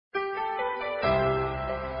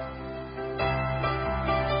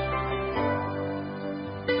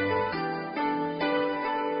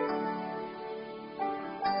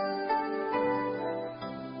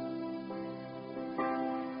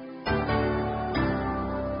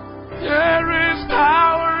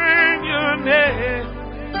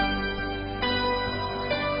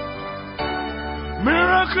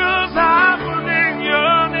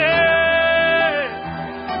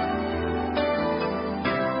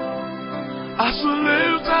As we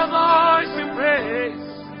lift our voice in praise,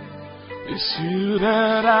 it's you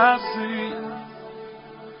that I see.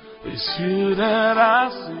 It's you that I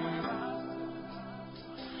see.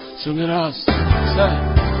 Sing it out.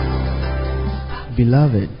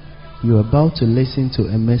 Beloved, you are about to listen to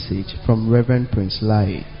a message from Reverend Prince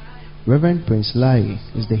Lai. Reverend Prince Lai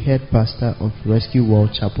is the head pastor of Rescue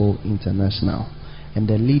World Chapel International and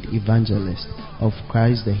the lead evangelist of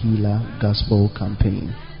Christ the Healer Gospel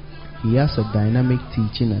Campaign. He has a dynamic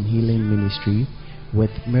teaching and healing ministry with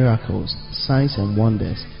miracles, signs and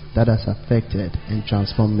wonders that has affected and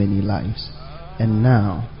transformed many lives. And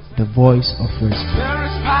now, the voice of rescue. There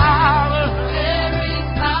is power. There is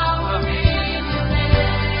power in your name.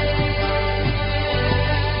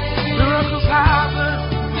 Miracles happen.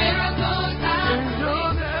 Miracles happen. In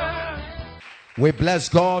your name. We bless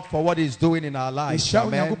God for what He's doing in our lives.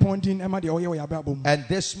 Amen. And And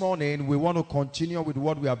this morning we want to continue with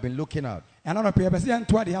what we have been looking at in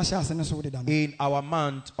our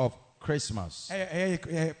month of Christmas,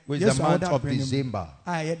 which is the month of December.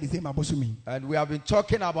 And we have been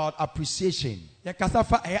talking about appreciation. We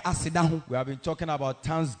have been talking about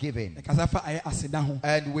thanksgiving.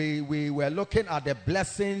 And we were looking at the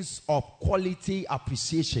blessings of quality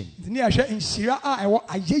appreciation.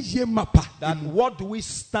 That what do we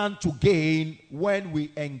stand to gain when we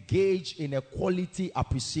engage in a quality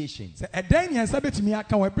appreciation?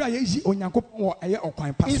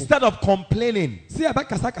 Instead of complaining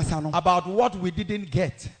about what we didn't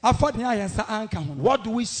get, what do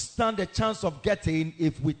we stand a chance of getting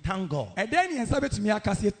if we thank God?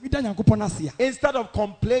 Instead of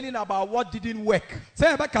complaining about what didn't work,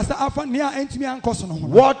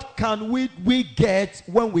 what can we get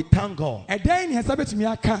when we thank God? And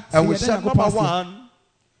we said, number one,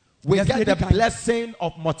 we get the blessing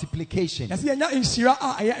of multiplication. That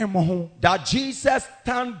Jesus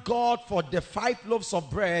thanked God for the 5 loaves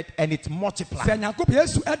of bread and it multiplied.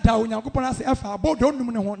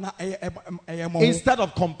 Instead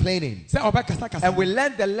of complaining. And we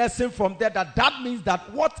learned the lesson from there that means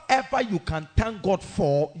that whatever you can thank God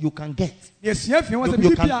for, you can get. You can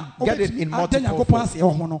get it in multiple forms.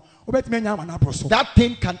 That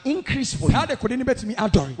thing can increase for you.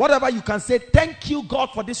 Whatever you can say, thank you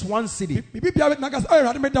God for this one city. Thank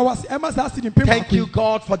you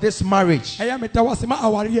God for this marriage.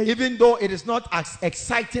 Even though it is not as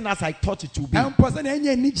exciting as I thought it would be.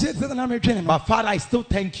 But Father, I still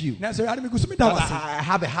thank you that I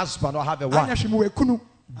have a husband or have a wife.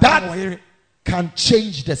 That can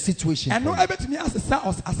change the situation.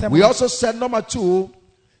 We also said number 2,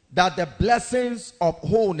 that the blessings of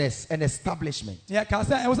wholeness and establishment.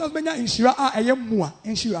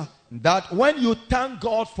 That when you thank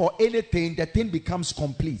God for anything, the thing becomes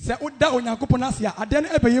complete. The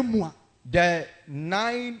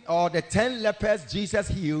 9 or the 10 lepers Jesus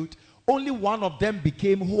healed, only one of them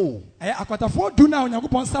became whole.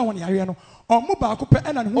 Only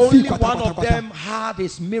one of them had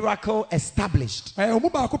his miracle established. In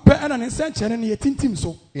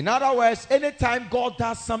other words, anytime God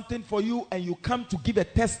does something for you and you come to give a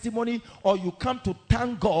testimony or you come to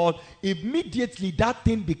thank God, immediately that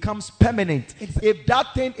thing becomes permanent. If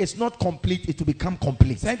that thing is not complete, it will become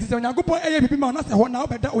complete. That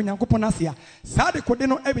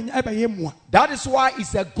is why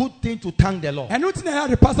it's a good thing to thank the Lord.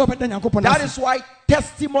 That is why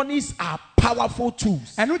testimonies are powerful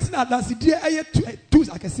tools. I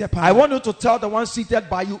want you to tell the one seated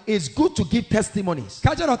by you, it's good to give testimonies.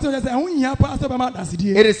 It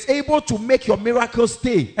is able to make your miracle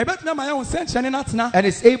stay. And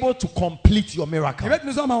it's able to complete your miracle.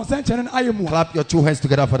 Clap your 2 hands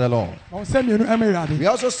together for the Lord. We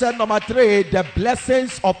also said number 3, the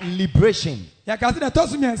blessings of liberation. The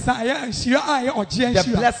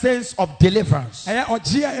blessings of deliverance.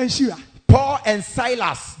 Paul and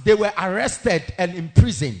Silas, they were arrested and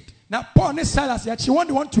imprisoned. Put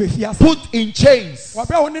in chains,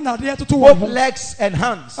 both legs and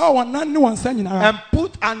hands, and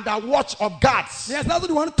put under watch of guards. But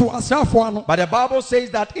the Bible says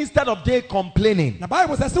that instead of they complaining,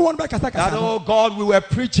 that oh God, we were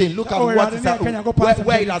preaching, look at where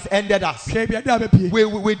it has ended us.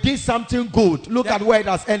 We did something good, look at where it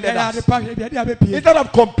has ended us. Instead of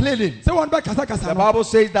complaining, the Bible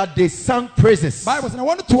says that they sang praises,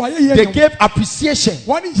 they gave appreciation,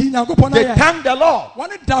 they thanked the Lord.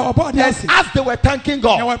 And as they were thanking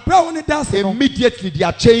God, immediately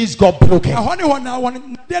their chains got broken. And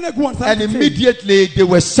immediately they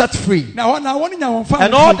were set free. And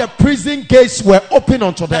all the prison gates were open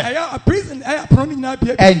unto them.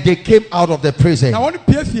 And they came out of the prison.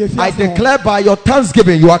 I declare by your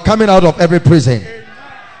thanksgiving, you are coming out of every prison.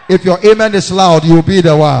 If your amen is loud, you'll be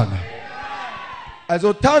the one. And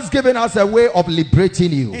so thanksgiving has a way of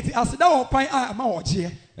liberating you.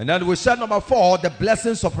 And then we said number 4, the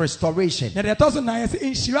blessings of restoration. That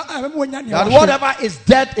whatever is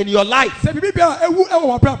dead in your life,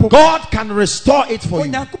 God can restore it for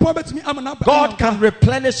you. God can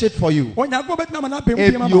replenish it for you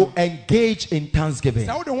if you engage in thanksgiving.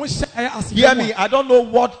 Hear me, I don't know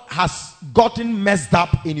what has gotten messed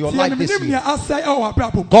up in your life this year.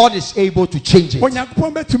 God is able to change it.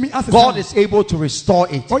 God is able to restore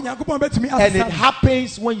it. And it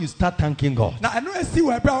happens when you start thanking God.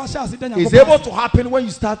 It's able to happen when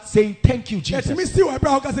you start saying thank you, Jesus.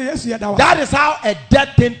 That is how a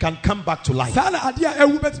dead thing can come back to life. A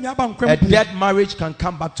dead marriage can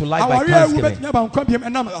come back to life by thanksgiving.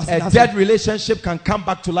 A dead relationship can come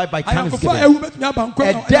back to life by thanksgiving.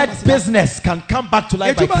 A dead business can come back to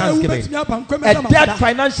life by thanksgiving. A dead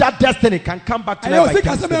financial destiny can come back to life by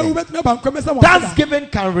thanksgiving. Thanksgiving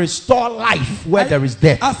can restore life where there is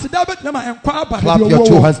death. Clap your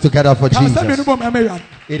 2 hands together for Jesus.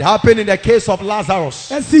 It happened in the case of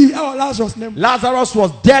Lazarus. Lazarus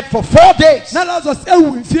was dead for 4 days.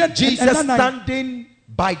 Jesus standing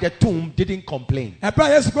by the tomb didn't complain.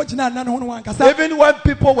 Even when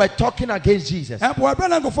people were talking against Jesus,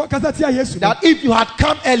 that if you had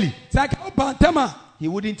come early, he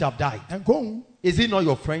wouldn't have died. Is he not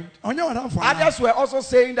your friend? Others were also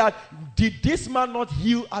saying that, did this man not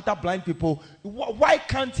heal other blind people? Why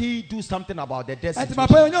can't he do something about the death situation?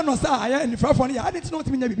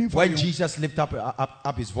 When Jesus lifted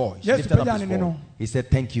up his voice, he said,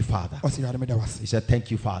 thank you, Father. He said, thank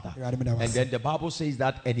you, Father. And then the Bible says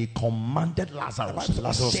that, and he commanded Lazarus.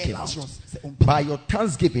 Lazarus came out. By your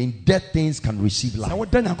thanksgiving, dead things can receive life. We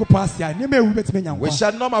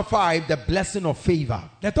said number 5, the blessing of favor.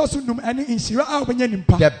 The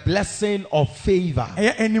blessing of favor.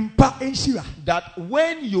 That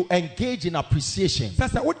when you engage in appreciation,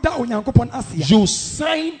 you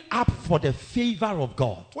sign up for the favor of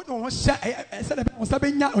God.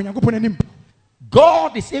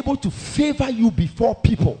 God is able to favor you before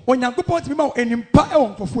people. You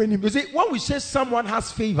see, when we say someone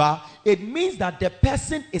has favor, it means that the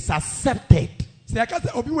person is accepted. It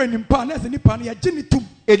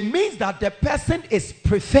means that the person is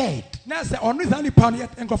preferred. It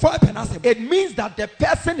means that the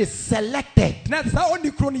person is selected.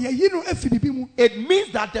 It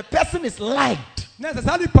means that the person is liked.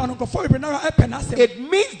 It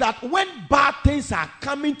means that when bad things are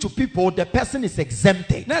coming to people, the person is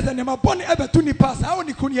exempted.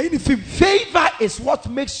 Favor is what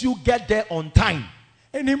makes you get there on time,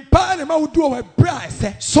 so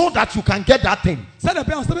that you can get that thing.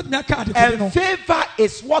 And favor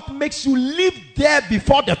is what makes you live there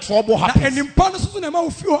before the trouble happens.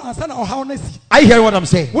 I hear what I'm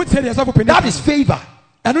saying. That is favor.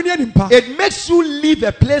 It makes you leave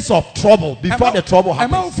a place of trouble before the trouble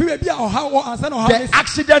happens. The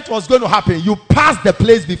accident was going to happen. You passed the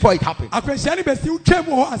place before it happened. Or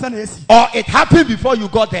it happened before you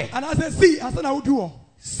got there.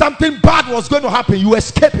 Something bad was going to happen. You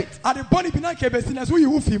escape it.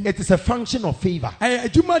 It is a function of favor.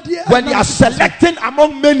 When you are selecting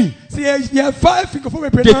among many, they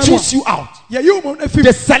choose you out.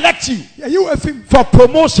 They select you for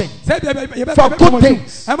promotion, for good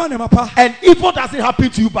things. And evil doesn't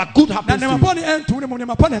happen to you, but good happens to you.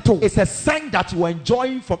 It's a sign that you are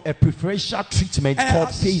enjoying from a preferential treatment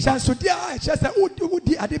called favor.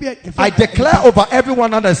 I declare over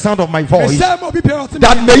everyone under the sound of my voice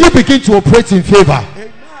that may you begin to operate in favor.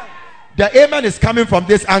 Amen. The amen is coming from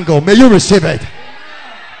this angle. May you receive it.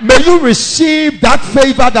 May you receive that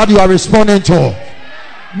favor that you are responding to.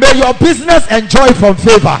 May your business enjoy from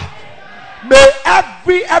favor. May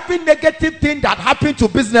every negative thing that happened to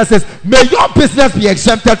businesses, may your business be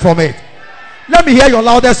exempted from it. Let me hear your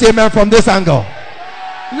loudest amen from this angle.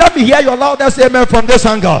 Let me hear your loudest amen from this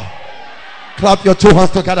angle. Clap your 2 hands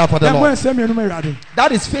together for the Lord.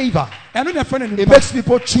 That is favor. It makes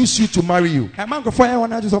people choose you to marry you. How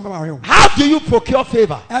do you procure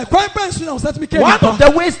favor? One of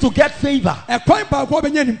the ways to get favor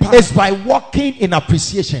is by walking in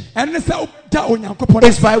appreciation.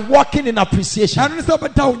 It's by walking in appreciation.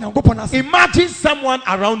 Imagine someone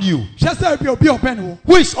around you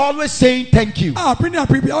who is always saying thank you.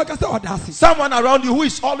 Someone around you who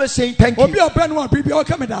is always saying thank you.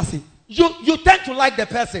 You tend to like the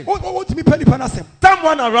person.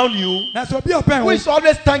 Someone around you who is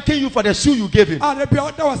always thanking you for the shoe you gave him. Always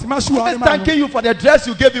thanking you for the dress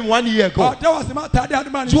you gave him 1 year ago. You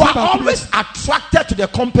are always attracted to the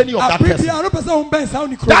company of that person.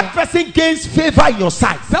 That person gains favor in your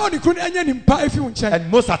sight. And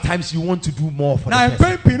most of the times you want to do more for the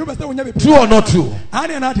person. True or not true?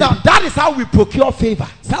 Now that is how we procure favor.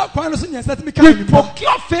 We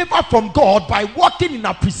procure favor from God by walking in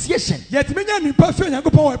appreciation. Lord,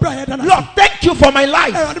 thank you for my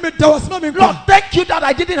life. Lord, thank you that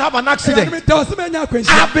I didn't have an accident.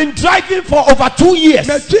 I have been driving for over 2 years.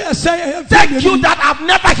 Thank you that I've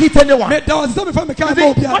never hit anyone. Most of the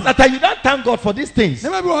time you don't thank God for these things.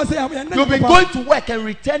 You've been going to work and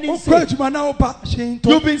returning safe.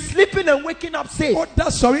 You've been sleeping and waking up safe.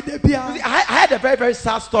 I had a very, very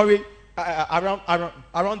sad story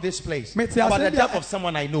around this place about the death of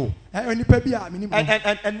someone I know. And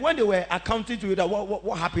when they were accounting to you that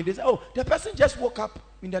what happened, they said, oh, the person just woke up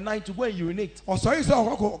in the night to go and urinate. As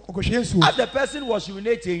the person was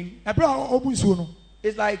urinating,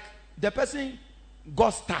 it's like the person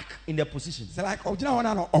got stuck in the position.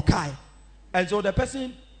 And so the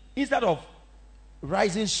person, instead of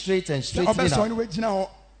rising straight and straightening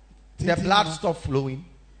up, the blood stopped flowing.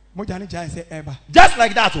 Just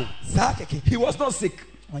like that. He was not sick.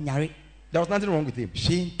 There was nothing wrong with him.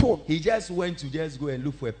 He just went to go and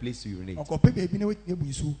look for a place to urinate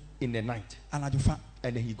in the night. And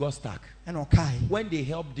then he got stuck. When they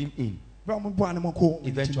helped him in,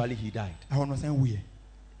 eventually he died.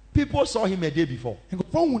 People saw him a day before. He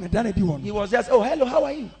was just, oh, hello, how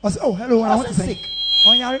are you? I said, oh, hello, I was sick.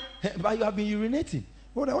 But you have been urinating.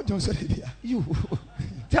 You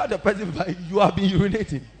tell the person, you have been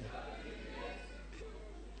urinating.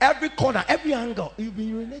 Every corner, every angle, you've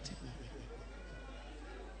been urinating.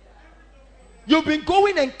 You've been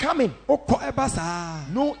going and coming.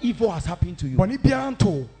 No evil has happened to you.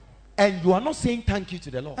 And you are not saying thank you to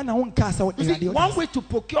the Lord. You see, one way to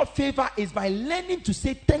procure favor is by learning to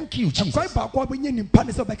say thank you, Jesus. To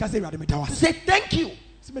say thank you.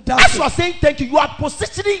 As you are saying thank you, you are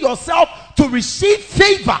positioning yourself to receive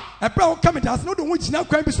favor,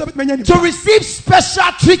 to receive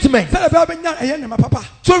special treatment,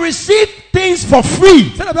 to receive things for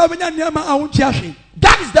free.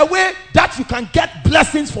 That is the way that you can get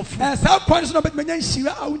blessings for free.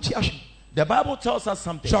 The Bible tells us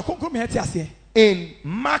something. In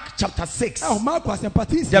Mark chapter 6,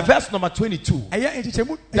 the verse number 22,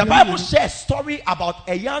 the Bible shares a story about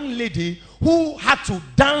a young lady who had to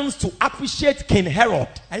dance to appreciate King Herod.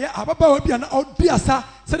 The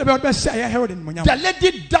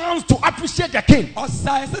lady danced to appreciate the king.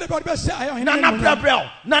 Nana Brabel,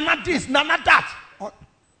 Nana this, Nana that.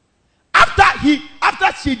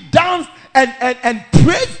 After she danced and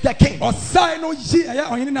praised the king,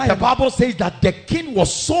 the Bible says that the king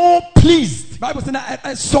was so pleased. And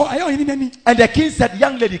the king said,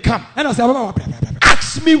 young lady, come.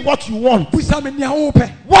 Ask me what you want.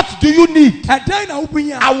 What do you need? I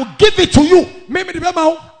will give it to you.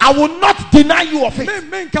 I will not deny you of it.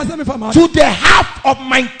 To the half of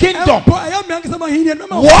my kingdom.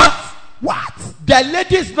 What? The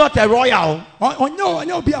lady is not a royal.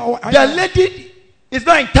 The lady is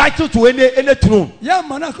not entitled to any throne. But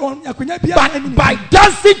by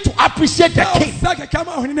dancing to appreciate the king,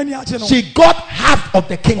 she got half of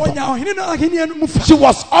the kingdom. She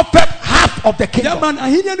was offered half of the kingdom.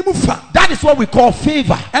 That is what we call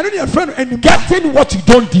favor. Getting what you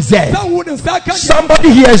don't deserve.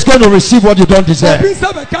 Somebody here is going to receive what you don't deserve. May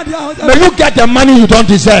you get the money you don't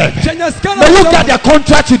deserve. May you get the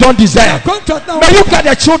contract you don't deserve. May you get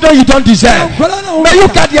the children you don't deserve. May you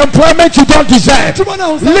get the employment you don't deserve.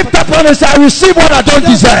 Lift up and say, I receive what I don't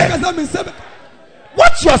deserve.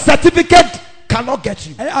 What your certificate cannot get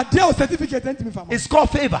you. It's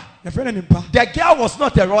called favor. The girl was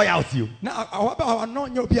not a royalty.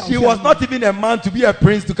 She was not even a man to be a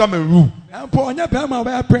prince to come and rule.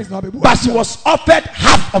 But she was offered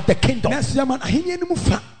half of the kingdom.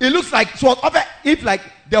 It looks like she was offered if like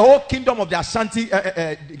the whole kingdom of the Ashanti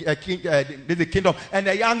the kingdom, and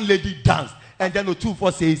a young lady danced. And then the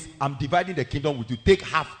 2-4 says, I'm dividing the kingdom with you. Take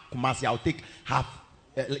half Kumasi, I'll take half.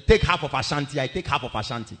 Take half of Ashanti, I take half of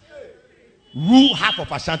Ashanti. Rule half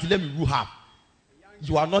of Ashanti, let me rule half.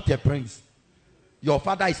 You are not a prince. Your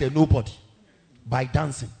father is a nobody. By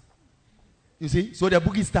dancing. You see? So the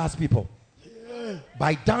Boogie Stars people.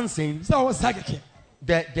 By dancing,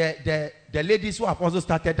 the the ladies who have also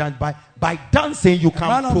started dance, by dancing you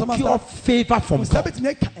can procure favor from God.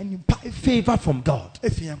 Favor from God.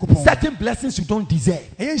 Certain blessings you don't deserve.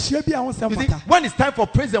 You see, when it's time for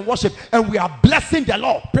praise and worship and we are blessing the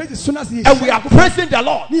Lord and we are praising the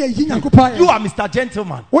Lord, you are Mr.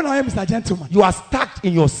 Gentleman. You are stuck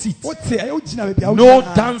in your seat. No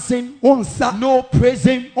dancing, no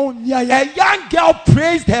praising. A young girl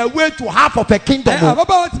praised her way to half of a kingdom.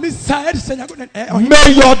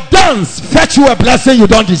 May your dance fetch you a blessing you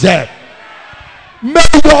don't deserve. May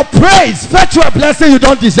your praise fetch you a blessing you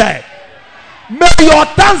don't deserve. May your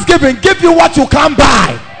thanksgiving give you what you can't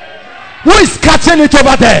buy. Who is catching it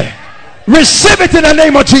over there? Receive it in the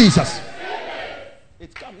name of Jesus.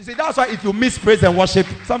 It comes. You see, that's why if you miss praise and worship,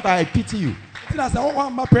 sometimes I pity you.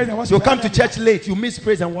 You come to church late, you miss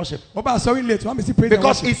praise and worship. Because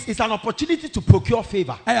it's an opportunity to procure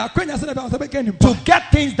favor. To get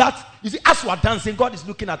things that, you see, as you are dancing, God is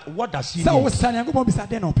looking at what does she need.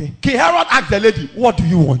 King Herod asked the lady, what do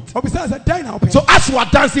you want? So as you are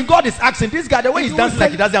dancing, God is asking this guy, the way he's dancing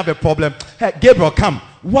like he doesn't have a problem. Hey, Gabriel, come.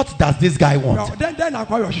 What does this guy want?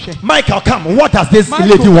 Michael, come. What does this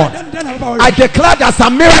lady want? I declare that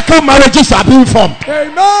some miracle marriages are being formed.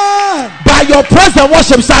 Amen. By your praise and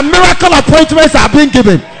worship, some miracle appointments are being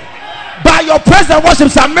given. By your praise and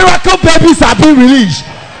worship, some miracle babies are being released.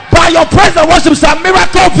 By your praise and worship, some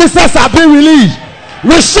miracle visas are being released.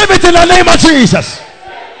 Receive it in the name of Jesus.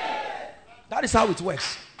 That is how it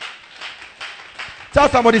works. Tell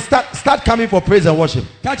somebody, start coming for praise and worship.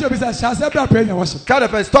 Tell the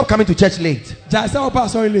person, stop coming to church late.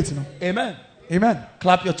 Amen. Amen.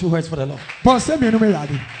 Clap your two hands for the Lord.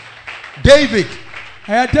 David.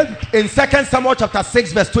 In 2 Samuel chapter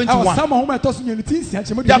 6 verse 21.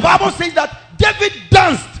 The Bible says that David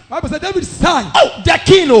danced. Oh, the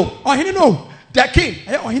king. The king.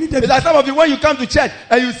 It's like some of you, when you come to church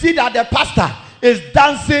and you see that the pastor is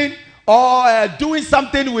dancing or doing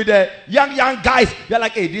something with the young guys, you're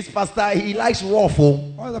like, hey, this pastor, he likes rough.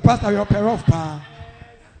 Oh, the pastor, you're rough.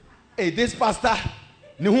 Hey, this pastor,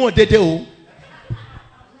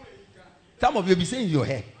 some of you be saying in your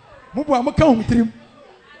head,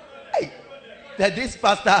 hey, that this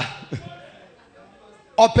pastor,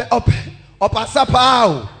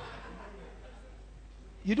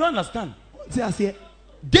 you don't understand.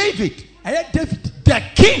 David, the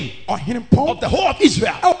king of the whole of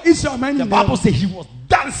Israel. The Bible says he was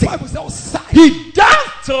dancing. He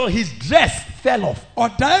danced till his dress fell off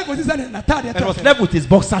and was left with his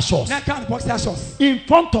boxer shorts in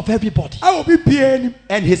front of everybody.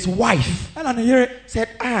 And his wife said,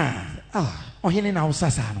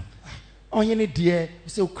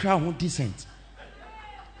 decent.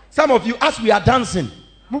 Some of you, as we are dancing,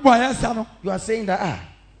 you are saying that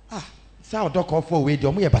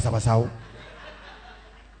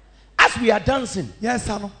as we are dancing,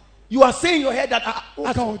 you are saying in your head that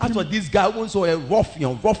as for this guy also a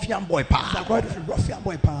ruffian boy.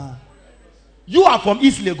 You are from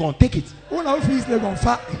East Legon, take it. You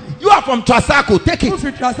are from Trasaco, take it. You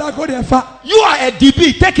are a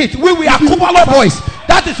DB, take it. We are Kubala boys.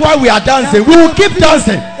 That is why we are dancing. We will keep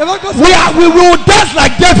dancing. We will dance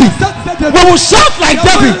like David. We will shout like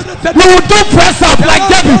David. We will do press up like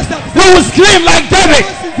David. We will scream like David.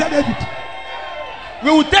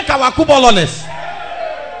 We will take our Kubalones.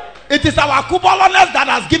 It is our Kubalones that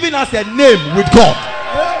has given us a name with God.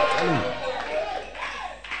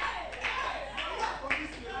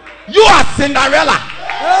 You are Cinderella.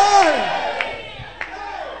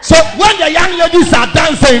 So when the young ladies are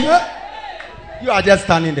dancing, you are just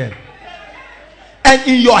standing there. And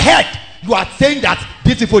in your head, you are saying that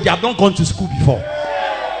these people, they have not gone to school before.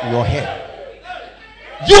 In your head.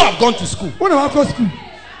 You have gone to school.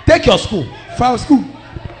 Take your school.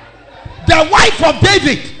 The wife of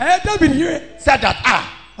David said that,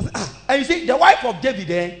 and you see, the wife of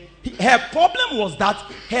David, her problem was that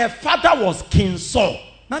her father was King Saul.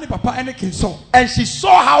 And she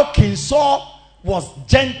saw how King Saul was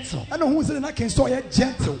gentle. When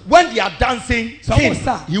they are dancing, king,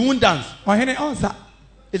 he won't dance.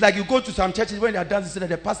 It's like you go to some churches when they are dancing, so that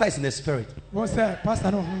the pastor is in the spirit.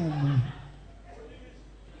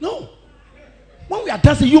 No. When we are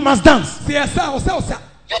dancing, you must dance. You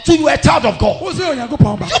too, you are a child of God. You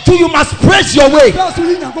too, you must praise your way.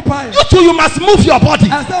 You too, you must move your body.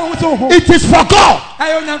 It is for God.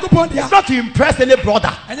 It's not to impress any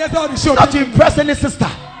brother. It's not to impress any sister.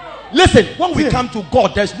 Listen, when we come to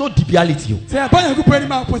God, there is no debility.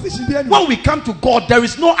 When we come to God, there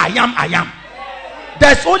is no I am.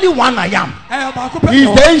 There's only one I am. He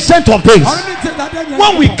is the ancient of days.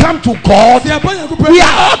 When we come to God, we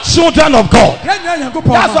are all children of God.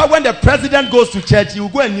 That's why when the president goes to church, he will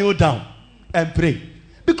go and kneel down. and pray.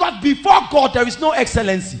 Because before God, there is no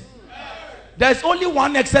excellency. There is only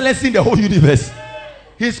one excellency in the whole universe.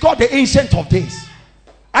 He's called the Ancient of Days.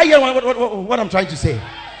 I hear what I'm trying to say.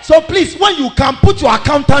 So please, when you can put your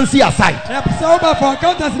accountancy aside,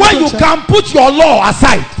 when you can put your law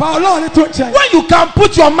aside, when you can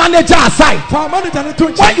put your manager aside,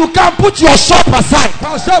 when you can put your shop aside,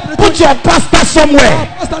 put your pastor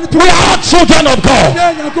somewhere. We are all children of God.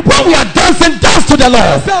 When we are dancing, dance to the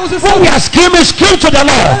Lord. When we are screaming, scream to the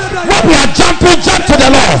Lord. When we are jumping, jump to the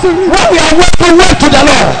Lord. When we are working, work to the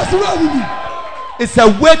Lord. It's a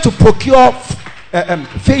way to procure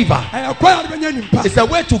favor. It's a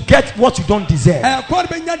way to get what you don't deserve.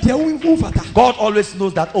 God always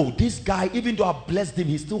knows that, oh, this guy, even though I blessed him,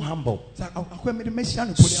 he's still humble.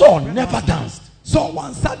 Saul never danced.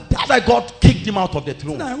 That's why God kicked him out of the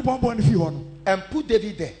throne and put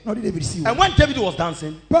David there. And when David was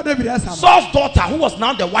dancing, Saul's daughter, who was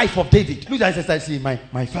now the wife of David, look at and see,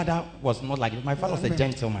 my father was not like this. My father was a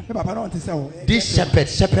gentleman. This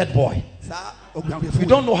shepherd boy. You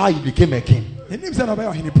don't know how he became a king.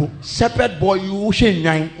 Shepherd boy, you see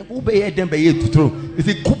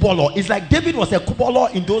kubolo. It's like David was a kubolo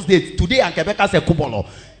in those days. Today, Quebecers a kubolo.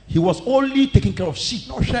 He was only taking care of sheep.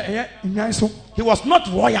 He was not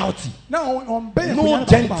royalty. No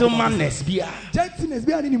gentlemanness.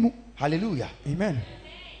 Hallelujah. Amen.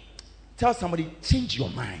 Tell somebody, change your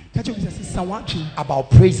mind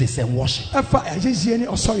about praises and worship.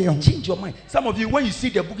 Change your mind. Some of you, when you see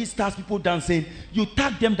the Boogie Stars people dancing, you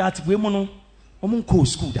tag them that we mono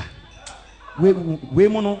school da. We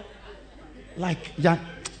mono like yan.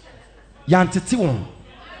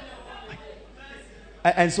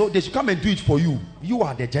 And so they should come and do it for you. You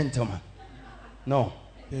are the gentleman. No.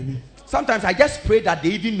 Sometimes I just pray that they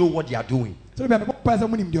even know what they are doing.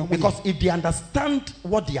 Because if they understand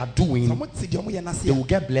what they are doing, they will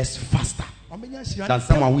get blessed faster than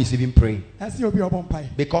someone who is even praying.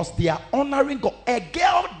 Because they are honoring God. A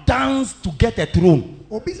girl danced to get a throne.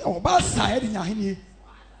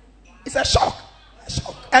 It's a shock.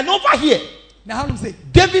 And over here,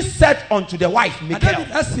 David said unto the wife, Michal,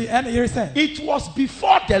 it was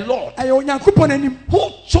before the Lord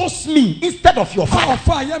who chose me instead of your father.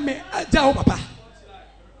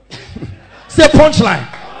 Say punchline.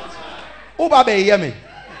 Obabe hear me.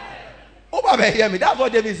 That's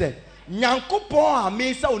what David said. Nyankopon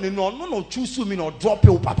amesa no choose me no drop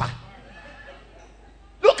you, papa.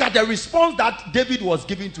 Look at the response that David was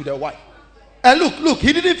giving to the wife. And look,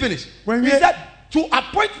 he didn't finish. He said, to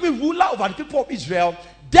appoint me ruler over the people of Israel,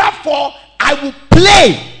 therefore I will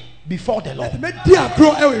play before the Lord.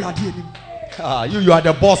 You are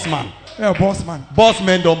the boss man. Boss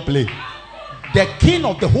men don't play. The king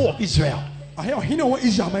of the whole of Israel.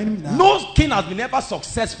 No king has been ever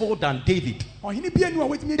successful than David.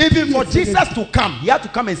 Even for Jesus to come, he had to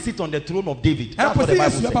come and sit on the throne of David. That's what the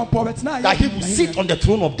Bible says. That he will sit on the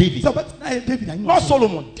throne of David. Not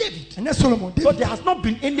Solomon, David. So there has not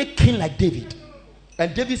been any king like David.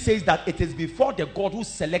 And David says that it is before the God who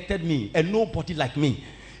selected me and nobody like me.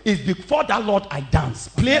 It's before that Lord I dance.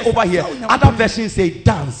 Play over here. Other versions say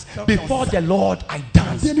dance. Before the Lord I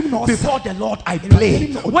dance. Before the Lord I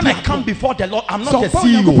play. When I come before the Lord, I'm not a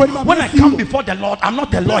CEO. When I come before the Lord, I'm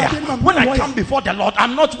not a lawyer. When I come before the Lord,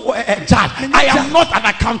 I'm not a judge. I am not an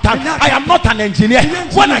accountant. I am not an engineer.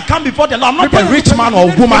 When I come before the Lord, I'm not a rich man or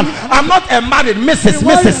woman. I'm not a married Mrs.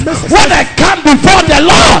 When I come before the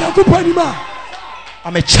Lord,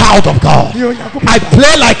 I'm a child of God. I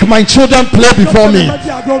play like my children play before me.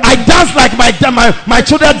 I dance like my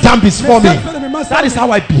children dance before me. That is how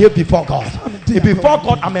I behave before God. If before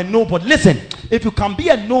God I'm a nobody. Listen, if you can be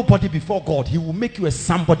a nobody before God, He will make you a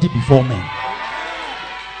somebody before men.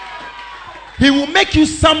 He will make you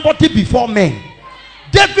somebody before men.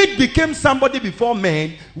 David became somebody before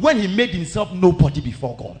men when he made himself nobody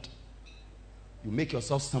before God. You make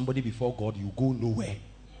yourself somebody before God, you go nowhere.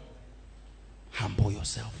 Humble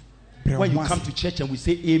yourself. When you come to church and we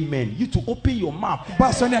say amen, you to open your mouth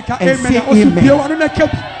and say amen.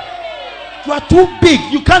 You are too big.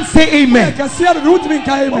 You can't say amen.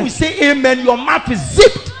 When we say amen, your mouth is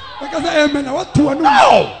zipped.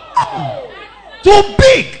 No. Too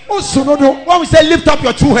big. When we say lift up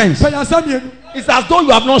your two hands, it's as though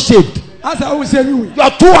you have not shaved. Your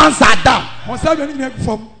two hands are down.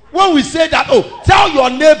 When we say that, oh, tell your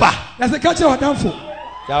neighbor.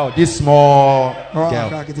 Oh, this small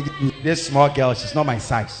girl, she's not my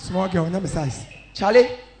size. Small girl, not my size. Charlie,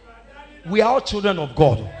 we are all children of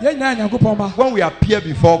God. When we appear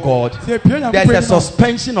before God, there's a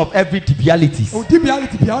suspension of every triviality. So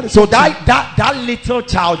that little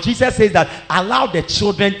child, Jesus says that allow the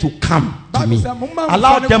children to come to me.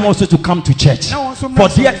 Allow them also to come to church.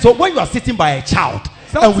 So when you are sitting by a child,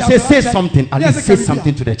 and we say something, at least say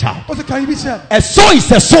something to the child. A soul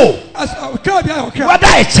is a soul. Whether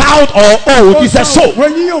a child or old is a soul.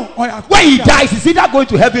 When he dies, is either going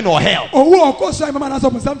to heaven or hell.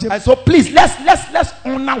 And so please, let's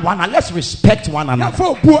honor one another. Let's respect one another.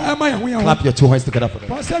 Clap your two hands together for them.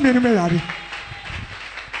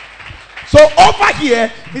 So over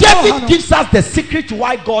here, David gives us the secret to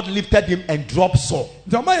why God lifted him and dropped Saul.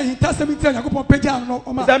 Let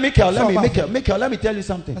me tell you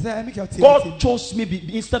something. God chose me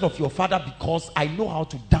instead of your father because I know how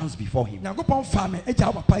to dance before him.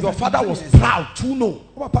 Your father was proud to know.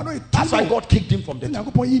 That's why God kicked him from the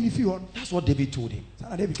throne. That's what David told him.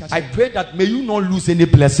 I pray that may you not lose any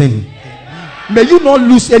blessing. May you not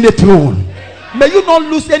lose any throne. May you not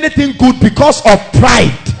lose anything good because of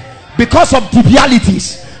pride. Because of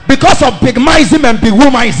trivialities, because of bigmism and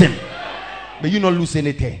bigwomanism, may you not lose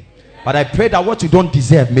anything. But I pray that what you don't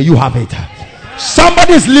deserve, may you have it.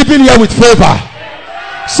 Somebody's living here with favor.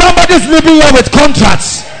 Somebody's living here with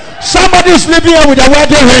contracts. Somebody's living here with a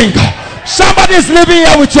wedding ring. Somebody's living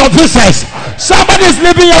here with your visas. Somebody's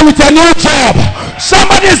living here with a new job.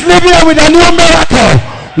 Somebody's living here with a new miracle.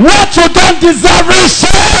 What you don't deserve,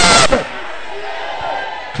 receive.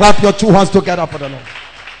 Clap your two hands together for the Lord.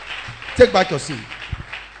 Take back your seat.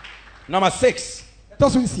 Number 6.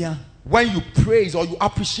 When you praise or you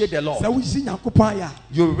appreciate the Lord,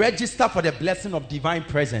 you register for the blessing of divine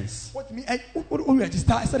presence. The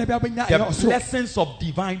blessings of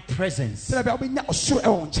divine presence.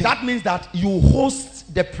 That means that you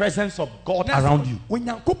host the presence of God around you.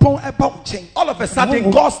 All of a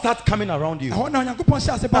sudden, God starts coming around you. How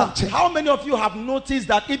many of you have noticed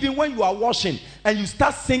that even when you are washing and you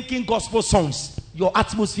start singing gospel songs, your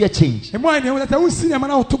atmosphere change? Even if you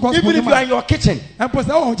are in your kitchen and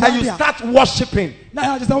you start worshiping, see,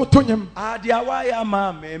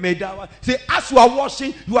 as you are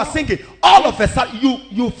washing, you are singing. All of a sudden,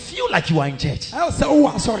 you feel like you are in church.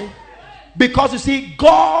 Because you see,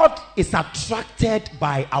 God is attracted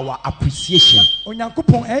by our appreciation.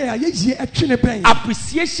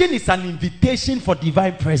 Appreciation is an invitation for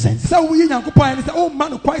divine presence. It's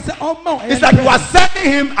like you are sending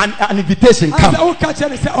him an invitation. Come.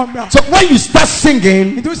 So when you start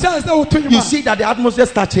singing, you see that the atmosphere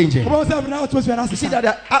starts changing. You see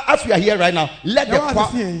that as we are here right now, let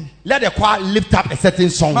the choir lift up a certain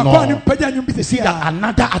song. You see that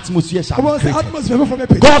another atmosphere shall be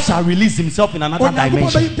created. God shall release himself in another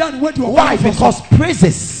dimension. Why? Because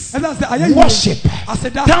praises, worship,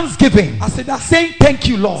 thanksgiving, saying thank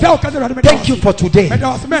you, Lord, thank you for today.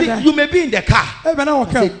 See, you may be in the car,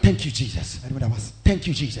 say thank you, Jesus, thank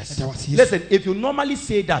you, Jesus. Listen, if you normally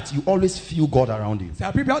say that, you always feel God around you.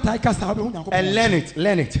 And learn it.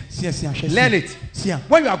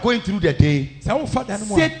 When you are going through the day,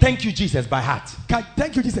 say thank you, Jesus, by heart.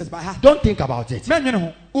 Thank you, Jesus, by heart. Don't think about it.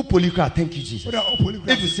 Thank you, Jesus.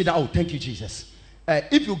 If you say that, oh, thank you, Jesus.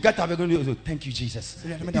 If you get up, you're going to do, thank you, Jesus.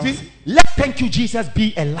 Let thank you, Jesus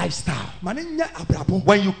be a lifestyle.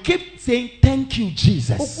 When you keep saying thank you,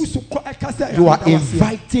 Jesus, you are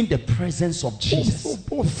inviting the presence of Jesus.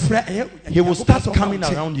 He will start coming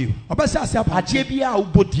around you.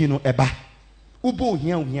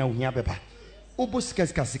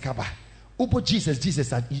 Jesus,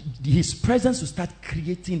 his presence will start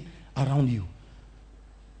creating around you.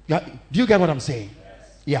 Yeah, do you get what I'm saying?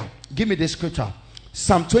 Yeah. Give me this scripture.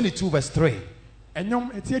 Psalm 22 verse 3. But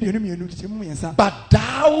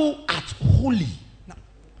thou art holy,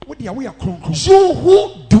 you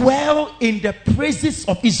who dwell in the praises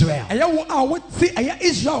of Israel, you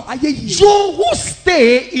who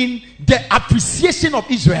stay in the appreciation of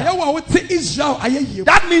Israel.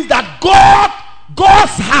 That means that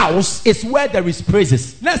God's house is where there is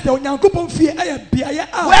praises, where there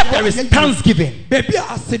is thanksgiving.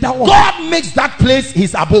 God makes that place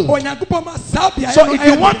his abode. So if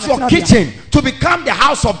you want your kitchen to become the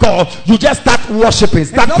house of God, you just start worshiping,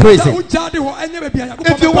 start praising.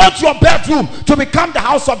 If you want your bedroom to become the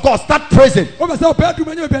house of God, start praising.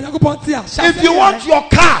 If you want your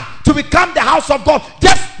car to become the house of God,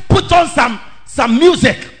 just put on some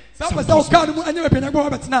music.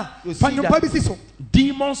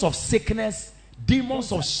 Demons of sickness,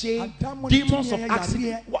 demons of shame, demons of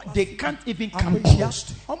accident, they can't even come close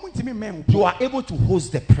to you. You are able to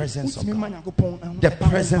host the presence of God. The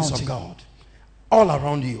presence of God all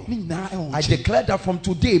around you. I declare that from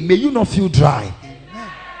today, may you not feel dry.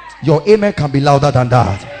 Your amen can be louder than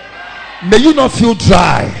that. May you not feel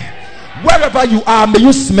dry. Wherever you are, may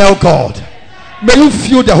you smell God. May you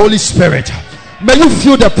feel the Holy Spirit. May you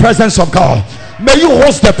feel the presence of God. May you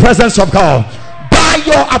host the presence of God by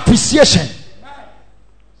your appreciation.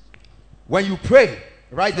 When you pray,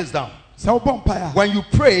 write this down. When you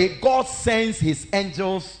pray, God sends his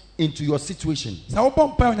angels into your situation. But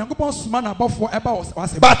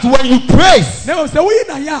when you praise,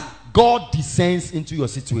 God descends into your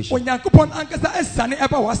situation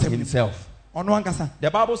himself. The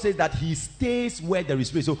Bible says that he stays where there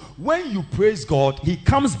is praise. So when you praise God, he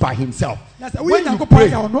comes by himself. When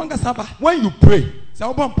you pray, he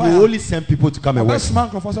only send people to come and worship.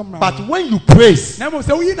 But when you praise,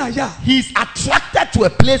 he's attracted to a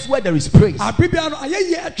place where there is praise. So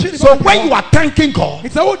when you are thanking God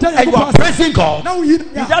and you are praising God, he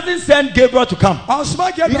doesn't send Gabriel to come.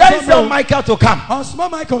 He doesn't send Michael to come.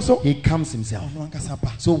 He comes himself.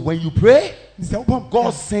 So when you pray,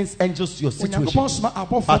 God sends angels to your situation.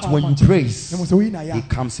 But when you praise, he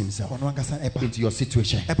comes himself into your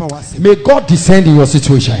situation. May God descend in your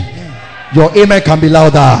situation. Your amen can be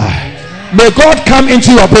louder. May God come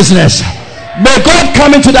into your business. May God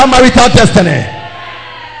come into that marital destiny.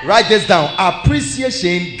 Write this down.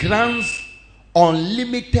 Appreciation grants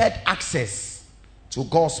unlimited access to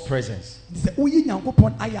God's presence. When you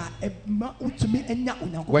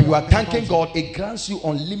are thanking God, it grants you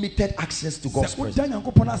unlimited access to God's presence. That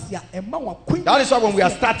is why when we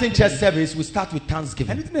are starting church service, we start with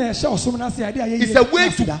thanksgiving. It's a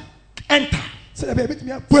way to enter. Psalm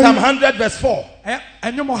 100 verse 4.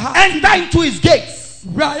 Enter into his gates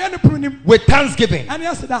with thanksgiving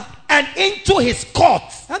and into his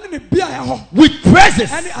courts with praises.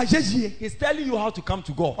 He's telling you how to come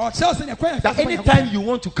to God. That anytime you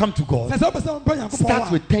want to come to God,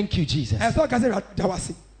 start with thank you, Jesus.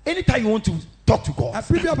 Anytime you want to talk to God,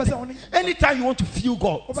 anytime you want to feel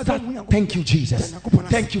God, start, thank you, Jesus.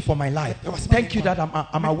 Thank you for my life. Thank you that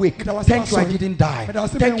I'm awake. Thank you I didn't die.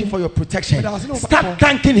 Thank you for your protection. Start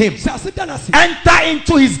thanking him. Enter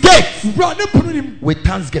into his gates with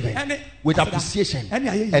thanksgiving, with appreciation,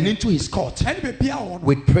 and into his court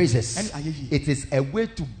with praises. It is a way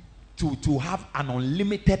to have an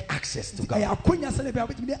unlimited access to God.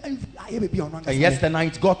 And yesterday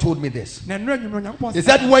night, God told me this. He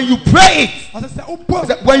said, when you pray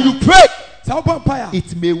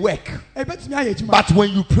it may work. But when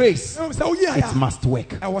you praise, it must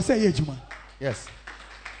work. Yes.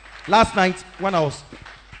 Last night, when I was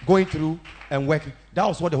going through and working, that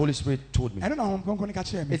was what the Holy Spirit told me.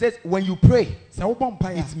 It says, when you pray,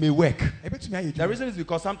 it may work. The reason is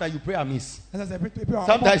because sometimes you pray amiss.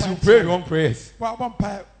 Sometimes you pray wrong prayers.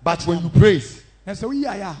 But when you praise,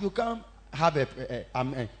 you can't have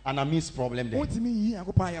an amiss problem there.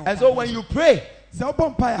 And so when you pray,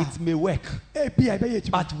 it may work.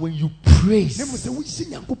 But when you praise,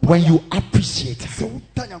 when you appreciate, it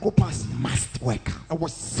must work.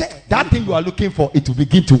 That thing you are looking for, it will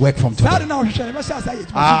begin to work from today.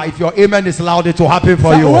 If your amen is loud, it will happen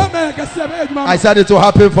for you. I said it will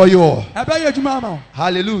happen for you.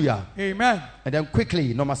 Hallelujah. Amen. And then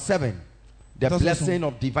quickly, number 7. The blessing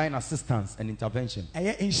of divine assistance and intervention.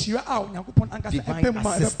 Divine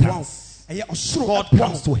assistance. God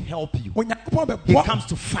comes to help you. He comes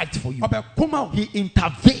to fight for you. He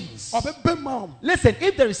intervenes. Listen,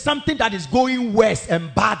 if there is something that is going worse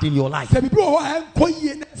and bad in your life,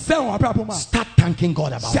 start thanking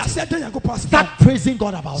God about it. Start praising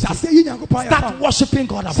God about it. Start worshiping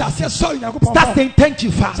God about it. Start saying, thank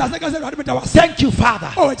you, Father. Thank you, Father.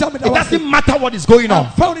 It doesn't matter what is going on.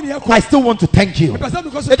 I still want to thank you.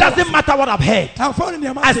 It doesn't matter what I've heard.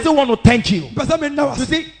 I still want to thank you. You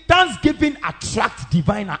see, thanksgiving attracts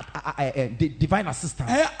divine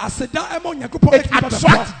assistance. It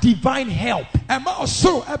attracts divine help.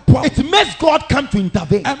 It makes God come to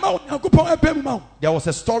intervene. There was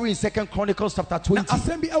a story in 2 Chronicles chapter 20.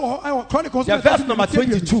 The verse number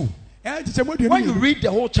 22. When you read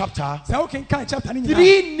the whole chapter,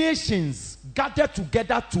 3 nations gathered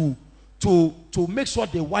together to make sure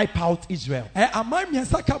they wipe out Israel.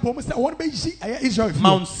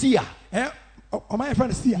 Mount Seir,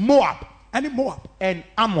 Moab, and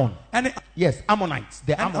Ammon. Yes, Ammonites.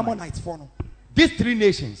 The Ammonites. These 3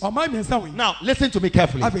 nations. Now, listen to me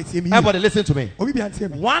carefully. Everybody, listen to me.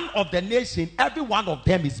 One of the nations, every one of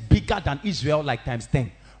them is bigger than Israel, like times 10.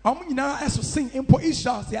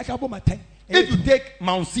 If you take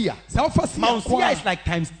Mount Seir, Mount Seir is like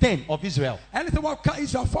times 10 of Israel. If you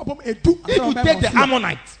take the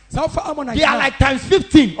Ammonites, they are like times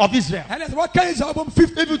 15 of Israel.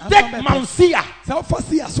 If you take Mount Seir, there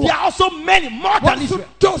are also many more than Israel.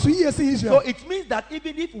 So it means that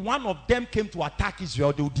even if one of them came to attack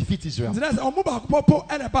Israel, they would defeat Israel.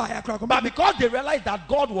 But because they realized that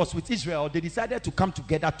God was with Israel, they decided to come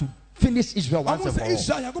together to finish Israel once and for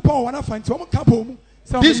all.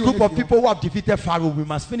 This group of people who have defeated Pharaoh, we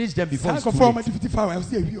must finish them before it's too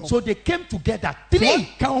late. So they came together, 3.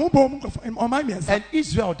 And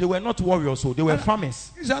Israel, they were not warriors, so they were farmers.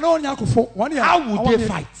 How would they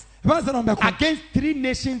fight against 3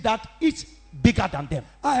 nations that each bigger than them?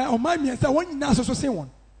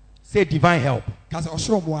 Say divine help.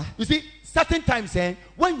 You see, certain times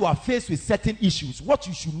when you are faced with certain issues, what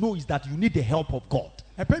you should know is that you need the help of God.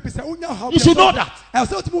 You should know that.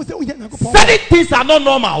 Certain things are not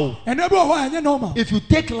normal. If you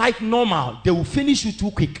take life normal, they will finish you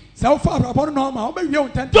too quick. Don't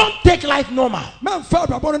take life normal.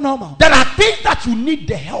 There are things that you need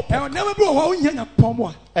the help of God.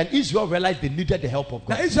 And Israel realized they needed the help of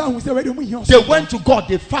God. They went to God,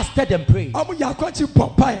 they fasted and prayed.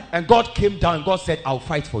 And God came down and God said, I'll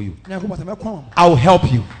fight for you. I'll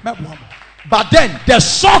help you. But then the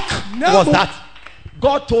shock was that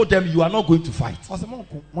God told them, you are not going to fight.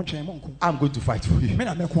 I'm going to fight for you.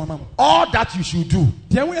 All that you should do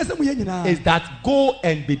is that go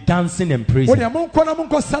and be dancing and praising.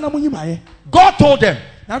 God told them,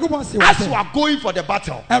 as you are going for the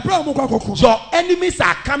battle, your enemies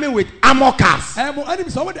are coming with armor cars.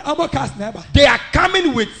 They are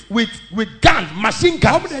coming with guns, machine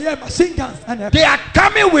guns. They are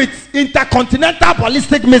coming with intercontinental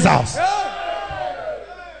ballistic missiles.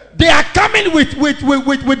 They are coming with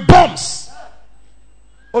bombs.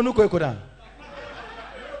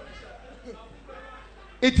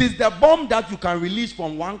 It is the bomb that you can release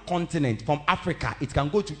from one continent, from Africa. It can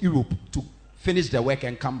go to Europe to finish the work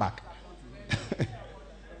and come back.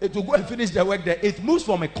 It will go and finish the work there. It moves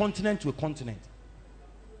from a continent to a continent.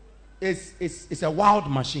 It's a wild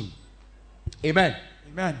machine. Amen.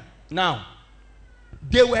 Amen. Now,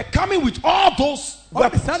 they were coming with all those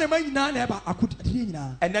weapons. And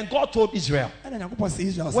then God told Israel,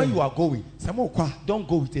 when you are going, don't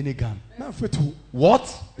go with any gun.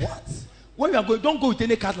 What? When you are going, don't go with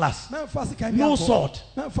any cutlass. No sword.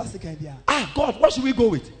 God, what should we go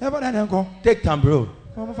with? Take tambourine.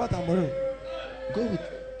 Go with.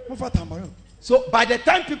 So by the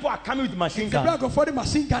time people are coming with machine guns,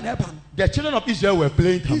 the children of Israel were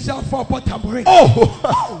playing tambourine.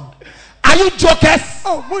 Oh! Are you jokers?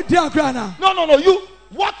 No. No. You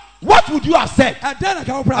what would you have said?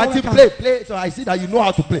 Until play. So I see that you know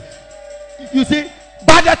how to play. You see,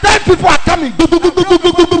 by the time people are coming, you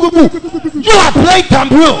are playing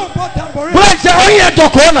tambourine. You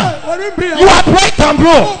are playing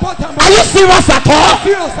tambourine. Are you serious at all?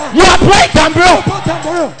 You are playing tambourine.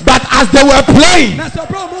 But as they were playing,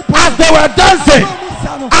 as they were dancing,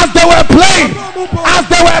 as they were playing, as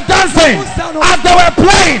they were dancing, as they were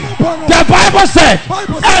playing, the Bible said,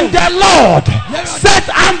 and the Lord set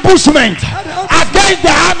ambushment against the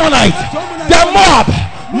Ammonites, the Moab,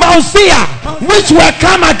 Mount Seir, which were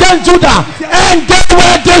come against Judah, and they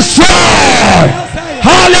were destroyed.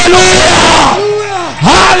 Hallelujah!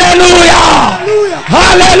 Hallelujah!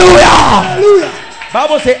 Hallelujah!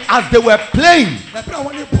 Bible says, as they were playing,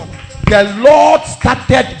 the Lord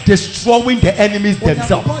started destroying the enemies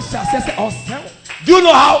themselves. Do you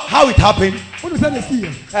know how it happened?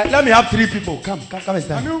 Let me have 3 people. Come and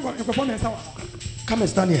stand. Come and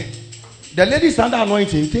stand here. The ladies under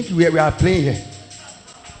anointing, you think we are playing here?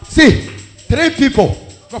 See, 3 people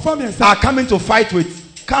are coming to fight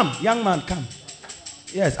with. Come, young man, come.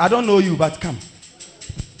 Yes, I don't know you, but come.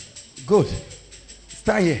 Good.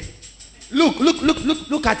 Stand here.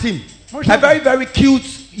 Look at him. A very, very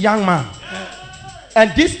cute young man.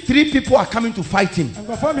 And these 3 people are coming to fight him.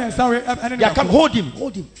 They are coming. Hold him.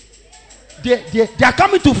 They are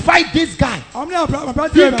coming to fight this guy.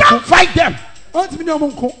 He can't fight them.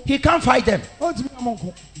 He can't fight them.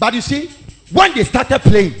 But you see, when they started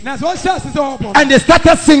playing and they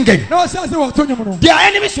started singing, their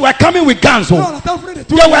enemies were coming with guns. They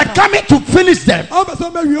were coming to finish them.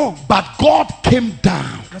 But God came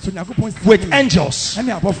down with angels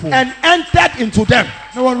and entered into them.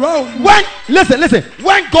 When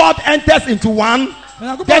God enters into one,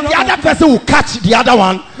 then the other person will catch the other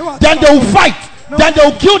one. Then they will fight. Then they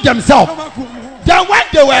will kill themselves. Then when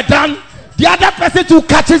they were done, the other person too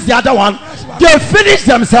catches the other one. They finish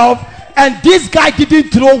themselves. And this guy didn't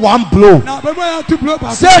throw one blow.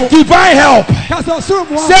 Say divine help.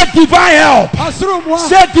 Say divine help.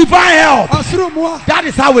 Say divine help. That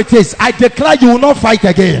is how it is. I declare you will not fight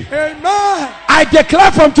again. Amen. I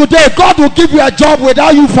declare from today, God will give you a job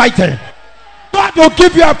without you fighting. God will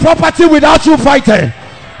give you a property without you fighting.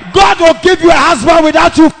 God will give you a husband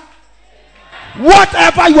without you.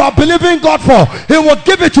 Whatever you are believing God for, He will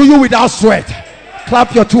give it to you without sweat.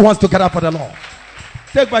 Clap your 2 hands together for the Lord.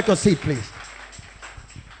 Take back your seat, please.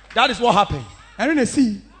 That is what happened.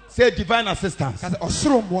 Say divine assistance.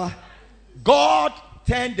 God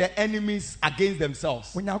turned the enemies against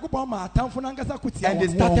themselves. And they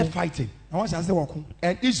started fighting.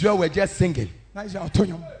 And Israel were just singing. And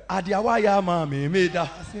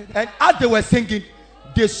as they were singing,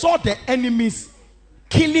 they saw the enemies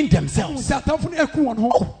killing themselves.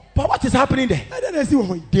 Oh, but what is happening there?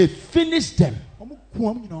 They finished them.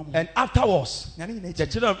 And afterwards, the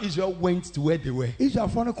children of Israel went to where they were.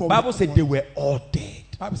 The Bible said they were all dead.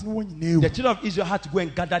 The children of Israel had to go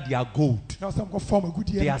and gather their gold,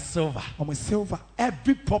 their silver,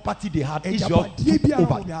 every property they had. Israel took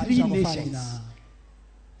over 3 nations.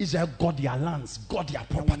 Israel got their lands, got their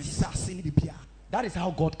properties. That is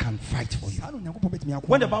how God can fight for you.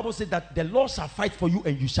 When the Bible says that the Lord shall fight for you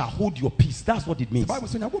and you shall hold your peace, that's what it means.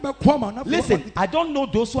 Listen, I don't know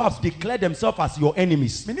those who have declared themselves as your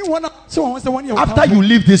enemies. After you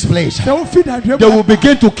leave this place, they will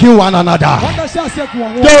begin to kill one another.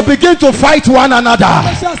 They will begin to fight one another.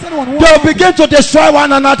 They will begin to destroy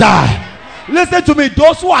one another. Listen to me,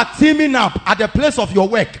 those who are teaming up at the place of your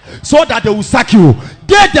work so that they will sack you,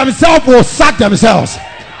 they themselves will sack themselves.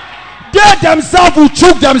 They themselves will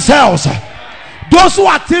choke themselves. Those who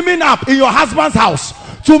are teaming up in your husband's house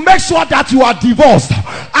to make sure that you are divorced,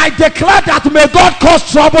 I declare that may God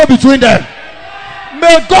cause trouble between them.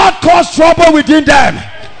 May God cause trouble within them.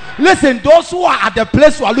 Listen, those who are at the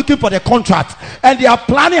place who are looking for the contract and they are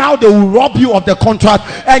planning how they will rob you of the contract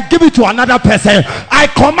and give it to another person, I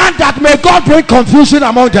command that may God bring confusion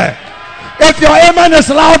among them. If your amen is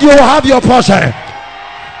loud, you will have your portion.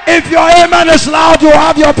 If your amen is loud, you will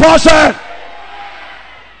have your portion.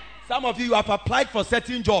 Some of you have applied for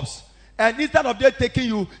certain jobs, and instead of them taking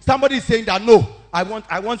you, somebody is saying that no, I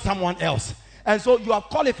want someone else. And so you have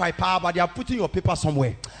qualified power, but they are putting your paper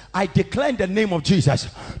somewhere. I declare in the name of Jesus,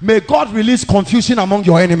 may God release confusion among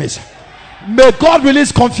your enemies. May God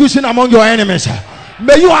release confusion among your enemies.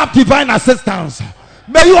 May you have divine assistance.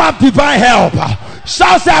 May you have divine help.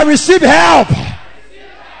 Shout, say, I receive help.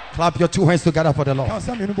 Clap your 2 hands together for the Lord. And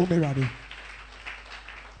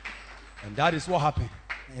that is what happened.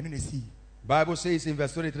 Bible says in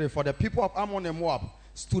verse 23, for the people of Ammon and Moab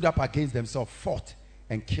stood up against themselves, fought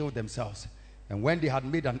and killed themselves. And when they had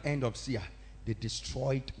made an end of Seir, they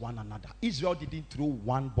destroyed one another. Israel didn't throw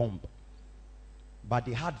one bomb, but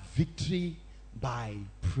they had victory by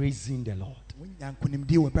praising the Lord.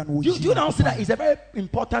 You now see that it's a very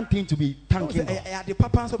important thing to be thanking God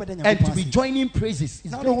and to be joining praises.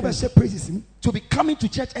 To be coming to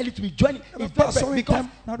church early, to be joining, because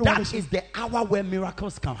that is the hour where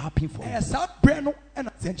miracles can happen for you.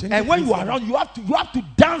 And when you are around, you have to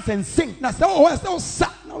dance and sing.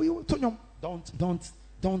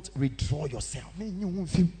 Don't withdraw yourself.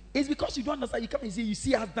 It's because you don't understand. You come and you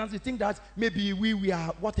see us dance, you think that maybe we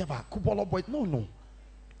are whatever, Kubolo boys. No.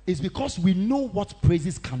 It's because we know what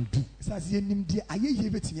praises can do.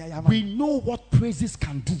 We know what praises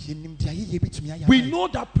can do. We know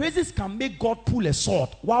that praises can make God pull a sword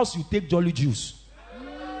whilst you take jolly juice.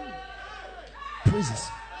 Praises.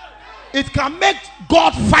 It can make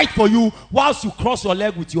God fight for you whilst you cross your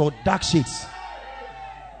leg with your dark shades.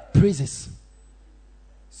 Praises.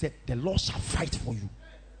 Say, the Lord shall fight for you.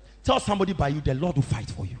 Tell somebody by you, the Lord will fight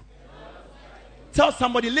for you. Tell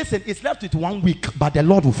somebody, listen, it's left with 1 week, but the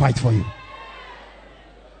Lord will fight for you.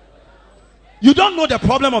 You don't know the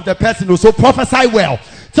problem of the person, so prophesy well.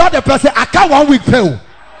 Tell the person, I can't 1 week pay,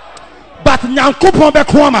 but Nyankopon be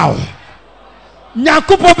kwama o.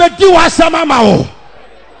 Nyankopon be di wa sama ma o.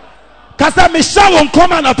 Kasa me sha won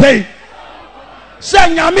koma na pay. Say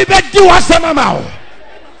nyame be di wa sama ma o.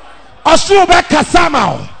 Osu be kasa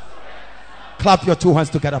ma o. Clap your 2 hands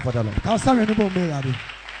together for the Lord.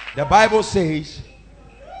 The Bible says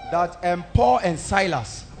that Paul and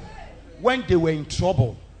Silas, when they were in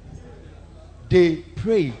trouble, they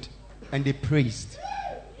prayed and they praised.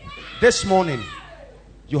 This morning,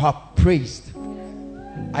 you have praised.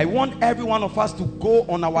 I want every one of us to go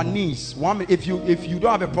on our knees. If you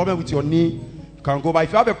don't have a problem with your knee, you can go. But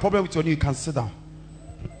if you have a problem with your knee, you can sit down.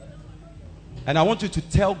 And I want you to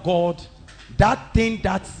tell God that thing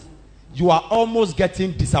that you are almost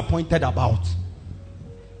getting disappointed about.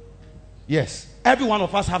 Yes. Every one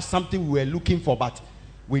of us have something we were looking for, but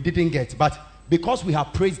we didn't get. But because we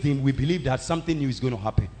have praised him, we believe that something new is going to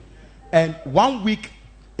happen. And 1 week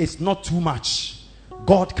is not too much.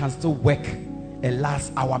 God can still work a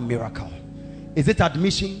last hour miracle. Is it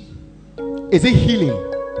admission? Is it healing?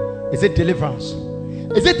 Is it deliverance?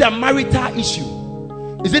 Is it a marital issue?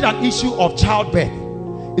 Is it an issue of childbirth?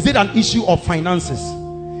 Is it an issue of finances?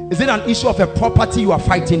 Is it an issue of a property you are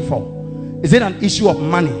fighting for? Is it an issue of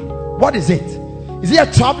money? What is it? Is it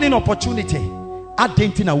a traveling opportunity? In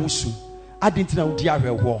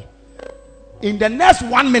the next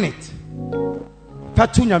 1 minute,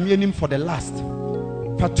 for the last.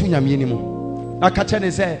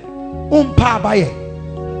 Nakachane say, baye.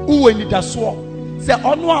 Uweni daswo. Say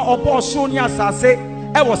onwa obo sonia sase.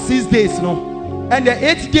 It was 6 days no. And the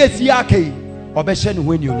 8 days yake. Obeshen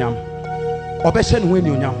when you nyam. Obeshen when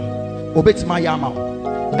you nyam. Obet my yama.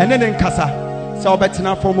 And then in kasa. So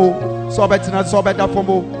betina fomo. So betina so beta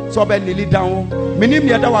fomo. So bet nili down. Minim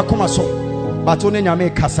yada wakuma so. But one nyame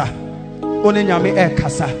kasa. One nyame e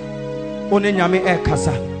kasa. One nyame e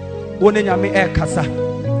kasa. One nyame e kasa.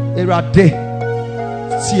 Erade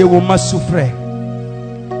tie woma sufre.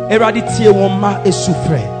 Erade tie woma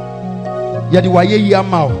esufre. Yadi waye yi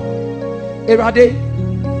ama o. Erade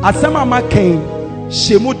asama maken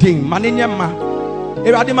shemudin manenyama.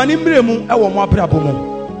 Erade manimremu ewo mo abrabo mo.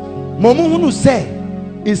 Momu hunu se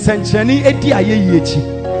insenchani edi aye yi echi.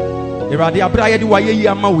 Erade abra yadi waye yi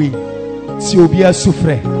ama we. Ti obi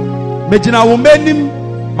asufre. Mejina wo menim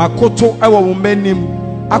makoto ewo wo menim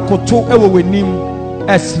akoto ewo wenim.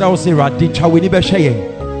 Esra o se radi chaweni be hye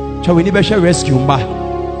chaweni be hye rescue mba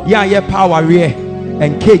ya ye power re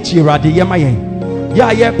engage radi ye mayen ya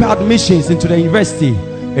ye admissions into the university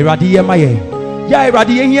radi ye mayen ya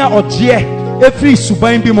radi ye hia oje every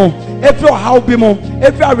suban bi mo every how bi mo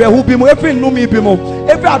every arehu bi mo every numi bi mo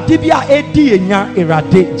every adibia edi enya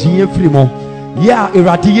radi ji every mo ya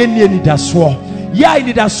radi ye ni daso ya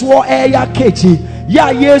ni daso ya kechi ya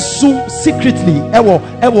yesu secretly ewo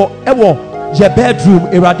your bedroom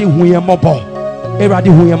eradi huye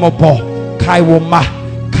mobo kai wo ma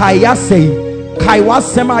kai ya sei kai wa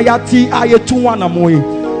sema ya ti ayetu wana moyi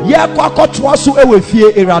ye kwa kotoa so ewefie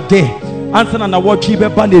erade ansana na wotwi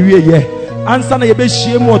beba na wie ye ansana ye be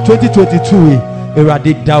hie mu 2022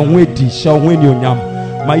 erade da nwedi sha hweni onyam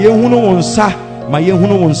ma ye hunu wonsa ma ye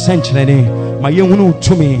hunu wonsa nkyerene ma ye hunu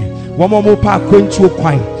utumi womo mo pa kwentu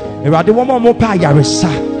kwan erade womo mo pa yaresa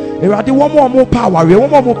erade womo mo pa ware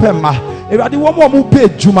womo mo pa ma erade womo mo pe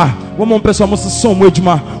djuma womo peso mo seson mo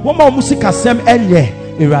djuma womo mo sikasem enye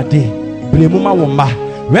erade bremu ma wo ma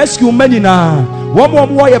rescue many na womo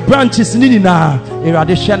mo ye branches ni na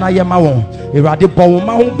erade hye na ye ma won erade bo wo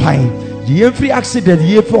ma ho pan ye free accident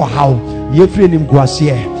ye for how ye free nim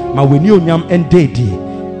guase ma weni onyam endedi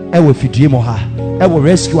e wo fidie mo ha e wo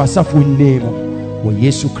rescue asafo name wo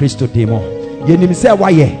Yesu Kristo demo ye nim se wa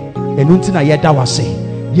ye enu ntina ye da wase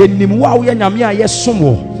ye nim wa wo ye nyame a ye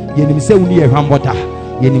somo yenim se wuni ye hwamboda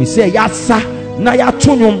yenim se yasa na ya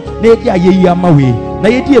tonwom na edi ayeyi amawe na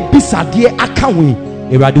yedi ebisade akawe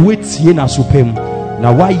erade wetie na sopem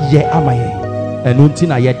na waye amaye eno nti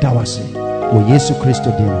na ye dawase wo Yesu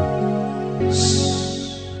Kristo dem.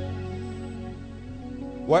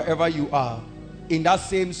 Wherever you are in that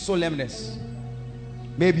same solemnness,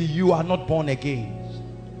 maybe you are not born again,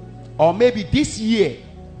 or maybe this year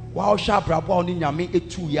wow shabrabo oni nyame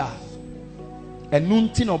 2 years and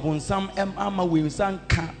nunti no bonsam ama we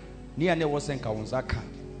nsanka ne ane wo senka wonsaka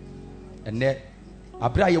ene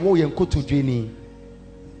abra ye wo yenkoto dweni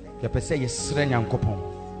ye pese ye sre nyankopon.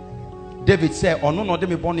 David said ono no de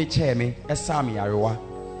me bone che me esa me yarewa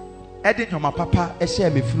ede nyoma papa e she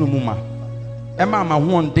me funu mu ma e ma ma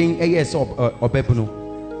ho den e ye se obebuno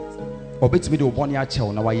obetimi de obone a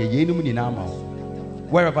chew na wa ye yenum ni na ama.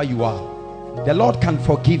 Wherever you are, the Lord can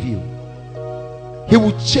forgive you. He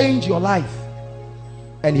will change your life.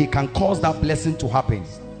 And he can cause that blessing to happen.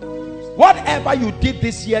 Whatever you did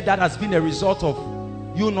this year that has been a result of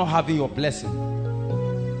you not having your blessing,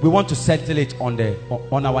 we want to settle it on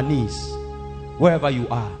our knees. Wherever you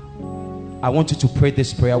are, I want you to pray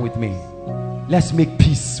this prayer with me. Let's make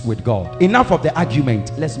peace with God. Enough of the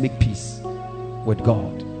argument. Let's make peace with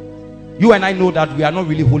God. You and I know that we are not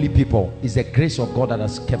really holy people. It's the grace of God that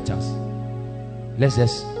has kept us. Let's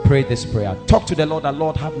just pray this prayer. Talk to the Lord. The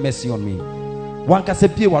Lord, have mercy on me. One can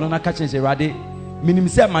say, "One on a catch and say, Rade, minim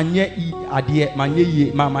say manye adie manye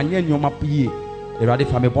ye manye nyoma pie." Rade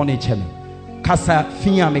fame boni cheme. Kasa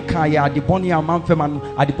finya me kaya adiboni amamfeman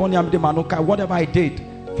adiboni amde manoka. Whatever I did,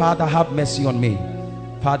 Father, have mercy on me.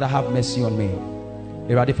 Father, have mercy on me.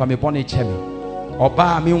 Rade fame boni cheme.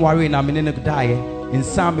 Oba mi worry na minene die. in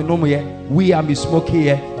some we are me smoky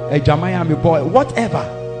a jamaya me boy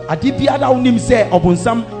whatever adi biada unim say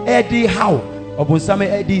obunsam edi how obunsam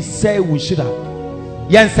edi say we should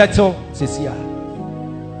yen settle sesia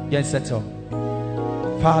yen settle.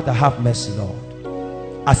 Father, have mercy,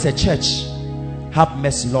 Lord. As a church, have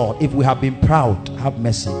mercy, Lord. If we have been proud, have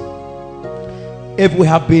mercy. If we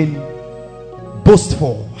have been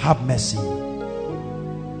boastful, have mercy.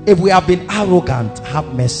 If we have been arrogant,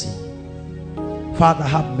 have mercy. Father,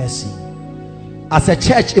 have mercy. As a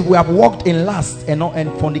church, if we have walked in lust and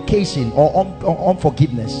fornication or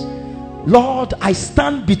unforgiveness, Lord, I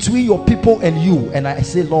stand between your people and you, and I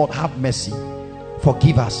say, Lord, have mercy.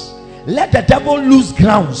 Forgive us. Let the devil lose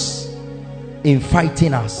grounds in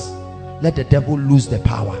fighting us. Let the devil lose the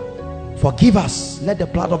power. Forgive us. Let the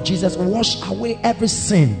blood of Jesus wash away every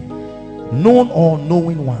sin, known or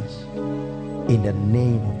unknowing ones, in the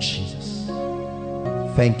name of Jesus.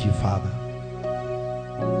 Thank you, Father.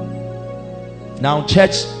 Now,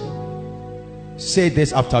 church, say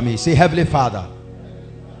this after me. Say, Heavenly Father,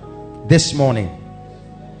 this morning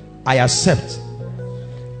I accept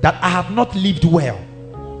that I have not lived well.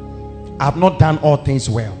 I have not done all things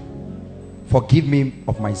well. Forgive me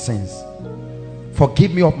of my sins.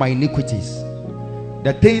 Forgive me of my iniquities.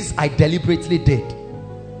 The things I deliberately did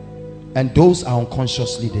and those I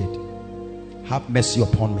unconsciously did. Have mercy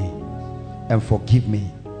upon me and forgive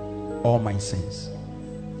me all my sins.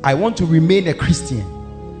 I want to remain a Christian.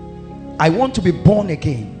 I want to be born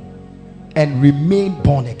again and remain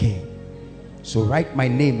born again. So write my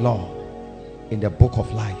name, Lord, in the book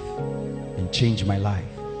of life and change my life.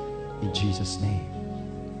 In Jesus' name.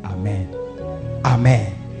 Amen.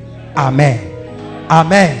 Amen. Amen.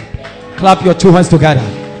 Amen. Clap your two hands together.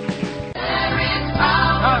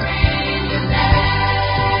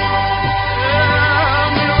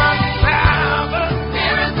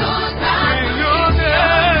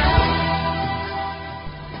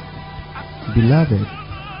 Beloved,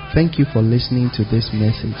 thank you for listening to this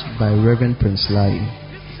message by Reverend Prince Lai.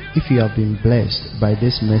 If you have been blessed by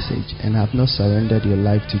this message and have not surrendered your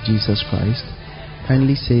life to Jesus Christ,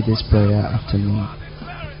 kindly say this prayer after me.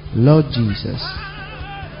 Lord Jesus,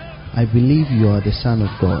 I believe you are the Son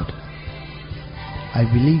of God. I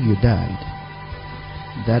believe you died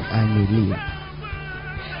that I may live.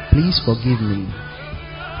 Please forgive me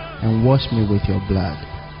and wash me with your blood.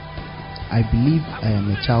 I believe I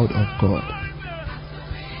am a child of God.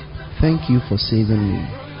 Thank you for saving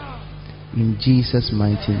me. In Jesus'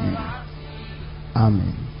 mighty name.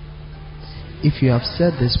 Amen. If you have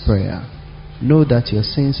said this prayer, know that your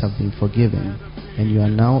sins have been forgiven and you are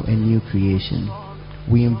now a new creation.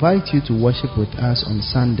 We invite you to worship with us on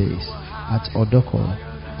Sundays at Odoko,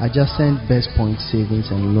 adjacent Best Point Savings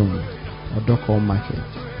and Loan, Odoko Market.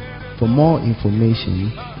 For more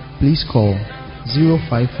information, please call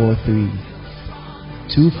 0543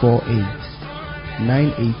 248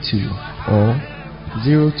 982 or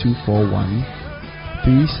 0241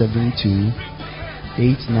 372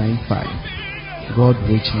 895. God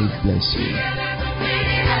richly bless you.